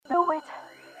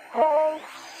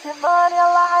What's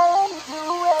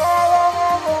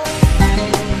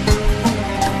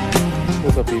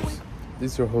up, peeps?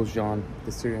 This is your host, John,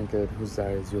 the Syrian kid whose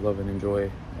desires you love and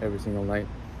enjoy every single night.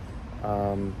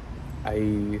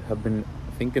 I have been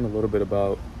thinking a little bit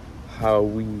about how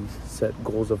we set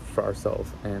goals up for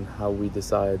ourselves and how we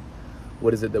decide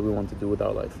what is it that we want to do with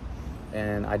our life.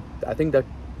 And I think that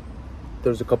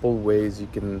there's a couple of ways you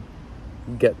can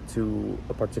get to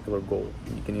a particular goal.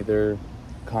 You can either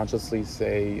consciously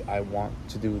say, I want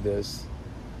to do this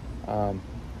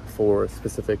for a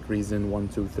specific reason, one,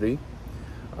 two, three.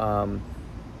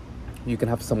 You can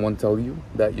have someone tell you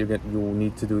that you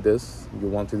need to do this, you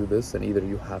want to do this, and either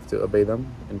you have to obey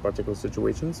them in particular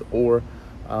situations, or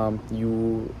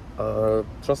you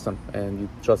trust them and you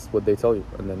trust what they tell you,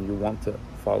 and then you want to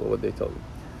follow what they tell you.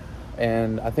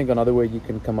 And I think another way you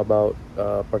can come about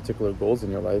particular goals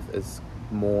in your life is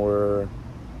more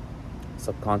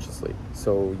subconsciously.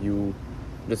 So you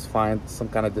just find some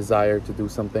kind of desire to do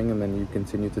something, and then you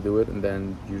continue to do it, and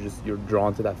then you're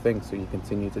drawn to that thing, so you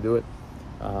continue to do it,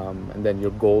 and then your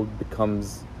goal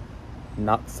becomes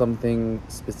not something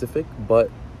specific, but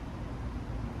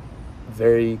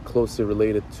very closely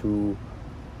related to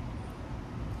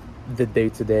the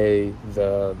day-to-day,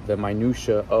 the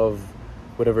minutia of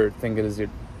whatever thing it is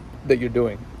that you're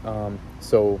doing.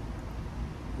 So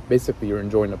basically you're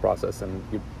enjoying the process, and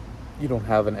you don't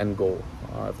have an end goal,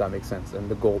 if that makes sense. And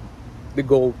the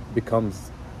goal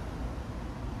becomes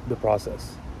the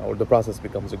process, or the process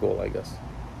becomes a goal, I guess.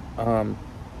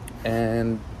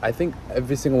 And I think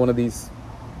every single one of these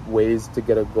ways to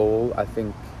get a goal, I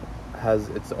think, has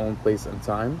its own place and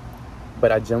time.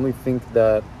 But I generally think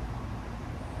that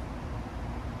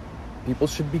people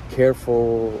should be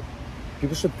careful.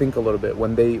 People should think a little bit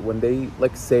when they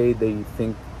like say they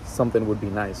think something would be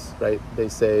nice, right? They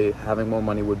say having more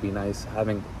money would be nice,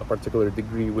 having a particular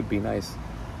degree would be nice,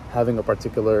 having a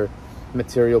particular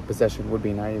material possession would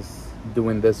be nice,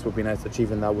 doing this would be nice,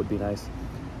 achieving that would be nice.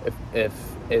 If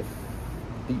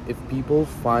people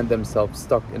find themselves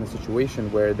stuck in a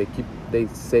situation where they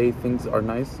say things are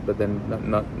nice, but then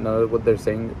none of what they're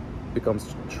saying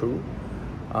becomes true,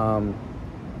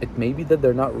 it may be that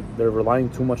they're relying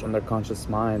too much on their conscious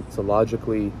mind to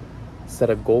logically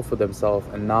set a goal for themselves,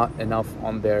 and not enough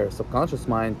on their subconscious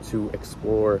mind to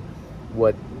explore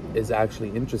what is actually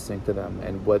interesting to them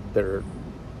and what their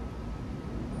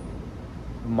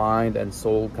mind and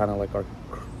soul kind of like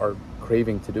are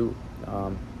craving to do.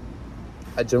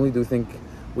 I generally do think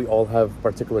we all have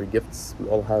particular gifts. We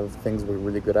all have things we're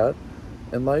really good at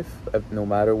in life, no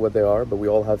matter what they are, but we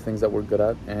all have things that we're good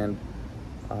at, and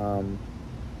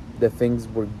the things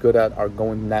we're good at are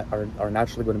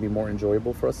naturally going to be more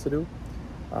enjoyable for us to do,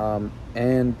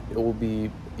 and it will be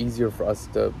easier for us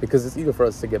because it's easier for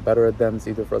us to get better at them. It's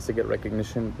easier for us to get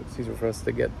recognition. It's easier for us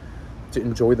to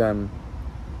enjoy them,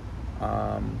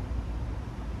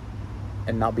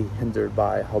 and not be hindered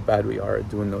by how bad we are at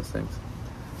doing those things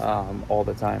all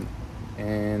the time.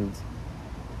 And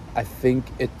I think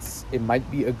it might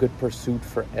be a good pursuit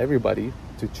for everybody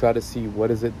to try to see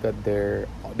what is it that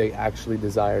they actually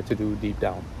desire to do deep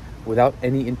down, without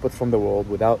any input from the world,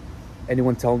 without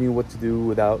anyone telling you what to do,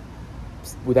 without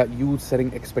you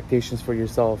setting expectations for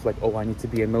yourself, like, oh, I need to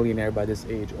be a millionaire by this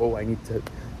age, oh, I need to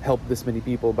help this many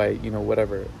people by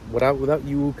whatever, without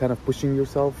you kind of pushing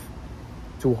yourself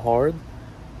too hard,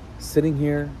 sitting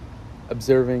here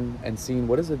observing and seeing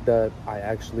what is it that I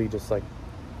actually just like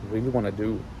really want to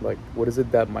do. Like, what is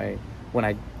it that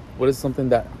what is something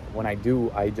that when I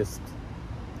do, I just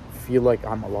feel like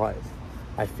I'm alive.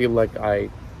 I feel like I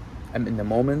am in the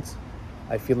moment.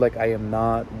 I feel like I am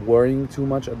not worrying too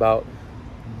much about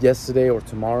yesterday or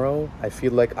tomorrow. I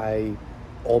feel like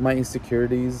all my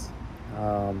insecurities,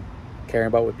 caring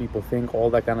about what people think, all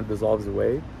that kind of dissolves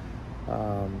away.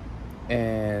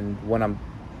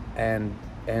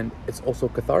 And it's also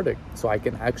cathartic, so I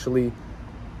can actually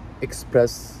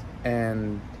express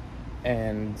and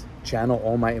channel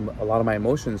a lot of my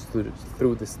emotions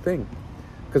through this thing,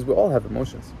 because we all have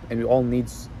emotions, and we all need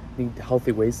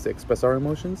healthy ways to express our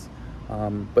emotions.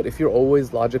 But if you're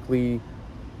always logically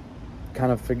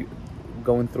kind of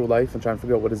going through life and trying to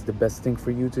figure out what is the best thing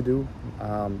for you to do,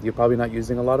 you're probably not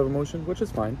using a lot of emotion, which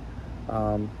is fine.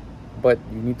 But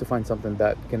you need to find something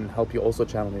that can help you also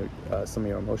channel some of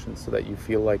your emotions, so that you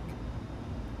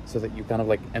kind of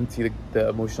like empty the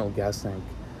emotional gas tank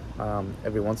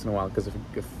every once in a while. Because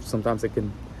if sometimes you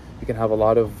can have a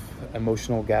lot of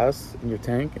emotional gas in your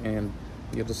tank, and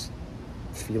you just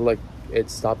feel like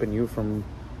it's stopping you from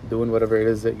doing whatever it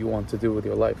is that you want to do with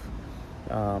your life.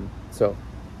 So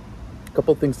a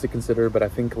couple things to consider, but I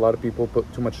think a lot of people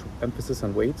put too much emphasis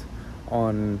and weight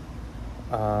on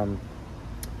um,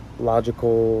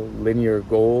 logical, linear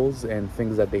goals and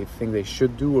things that they think they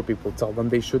should do or people tell them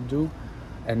they should do,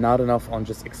 and not enough on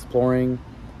just exploring,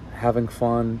 having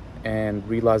fun, and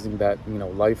realizing that, you know,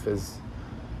 life is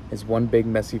one big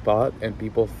messy pot, and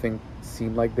people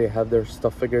seem like they have their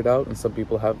stuff figured out, and some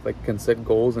people have like can set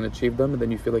goals and achieve them, and then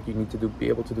you feel like you need to be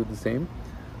able to do the same.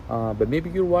 But maybe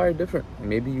you're wired different.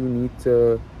 Maybe you need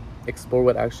to explore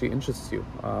what actually interests you,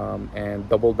 and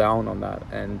double down on that,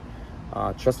 and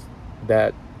trust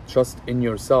that trust in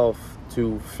yourself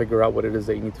to figure out what it is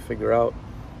that you need to figure out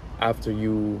after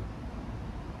you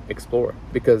explore.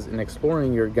 Because in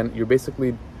exploring, you're gonna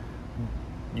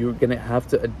have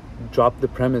to drop the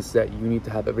premise that you need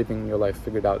to have everything in your life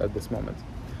figured out at this moment,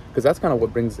 because that's kind of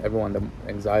what brings everyone the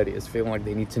anxiety, is feeling like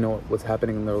they need to know what's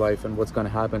happening in their life and what's going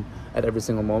to happen at every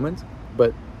single moment.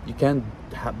 But you can't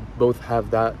both have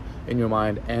that in your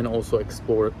mind and also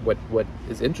explore what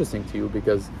is interesting to you,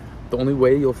 because the only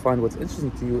way you'll find what's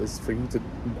interesting to you is for you to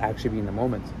actually be in the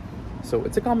moment. So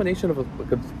it's a combination of a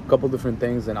couple different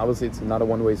things, and obviously it's not a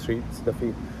one-way street. It's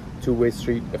definitely two-way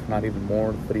street, if not even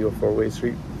more, 3 or 4-way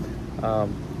street.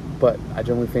 But I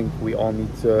generally think we all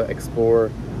need to explore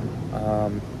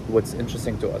what's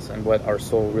interesting to us and what our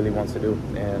soul really wants to do.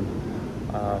 And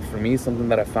for me, something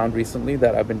that I found recently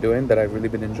that I've been doing that I've really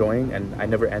been enjoying and I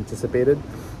never anticipated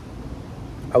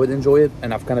I would enjoy it,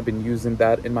 and I've kind of been using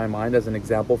that in my mind as an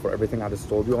example for everything I just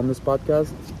told you on this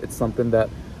podcast. It's something that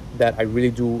I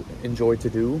really do enjoy to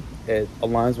do. It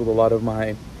aligns with a lot of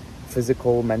my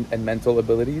physical and mental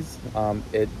abilities. I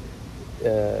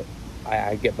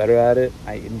get better at it.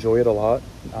 I enjoy it a lot.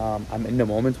 I'm in the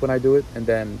moment when I do it, and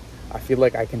then I feel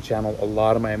like I can channel a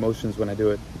lot of my emotions when I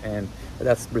do it, and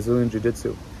that's Brazilian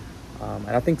Jiu-Jitsu. And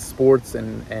I think sports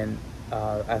and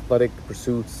athletic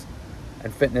pursuits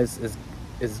and fitness is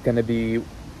going to be,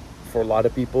 for a lot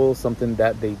of people, something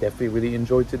that they definitely really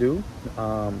enjoy to do.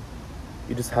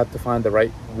 You just have to find the right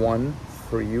one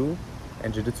for you.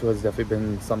 And Jiu-Jitsu has definitely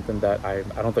been something that I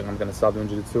don't think I'm going to stop doing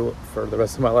Jiu-Jitsu for the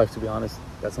rest of my life, to be honest.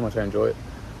 That's how much I enjoy it.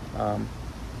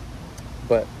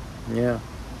 But yeah,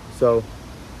 so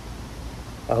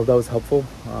I hope that was helpful.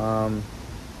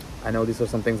 I know these are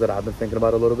some things that I've been thinking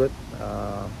about a little bit,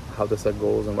 how to set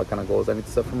goals and what kind of goals I need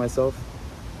to set for myself.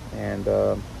 And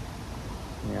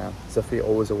yeah, it's definitely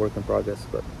always a work in progress,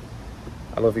 but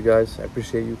I love you guys. I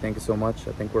appreciate you. Thank you so much.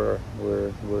 I think we're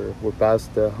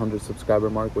past the 100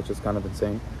 subscriber mark, which is kind of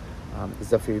insane. It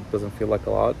definitely doesn't feel like a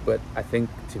lot, but I think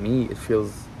to me it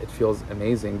feels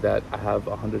amazing that I have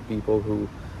 100 people who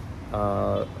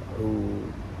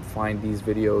find these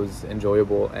videos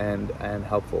enjoyable and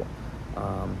helpful.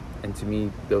 And to me,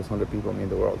 those 100 people mean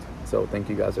the world. So thank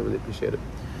you guys. I really appreciate it.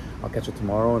 I'll catch you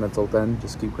tomorrow, and until then,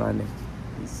 just keep grinding.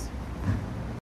 Peace.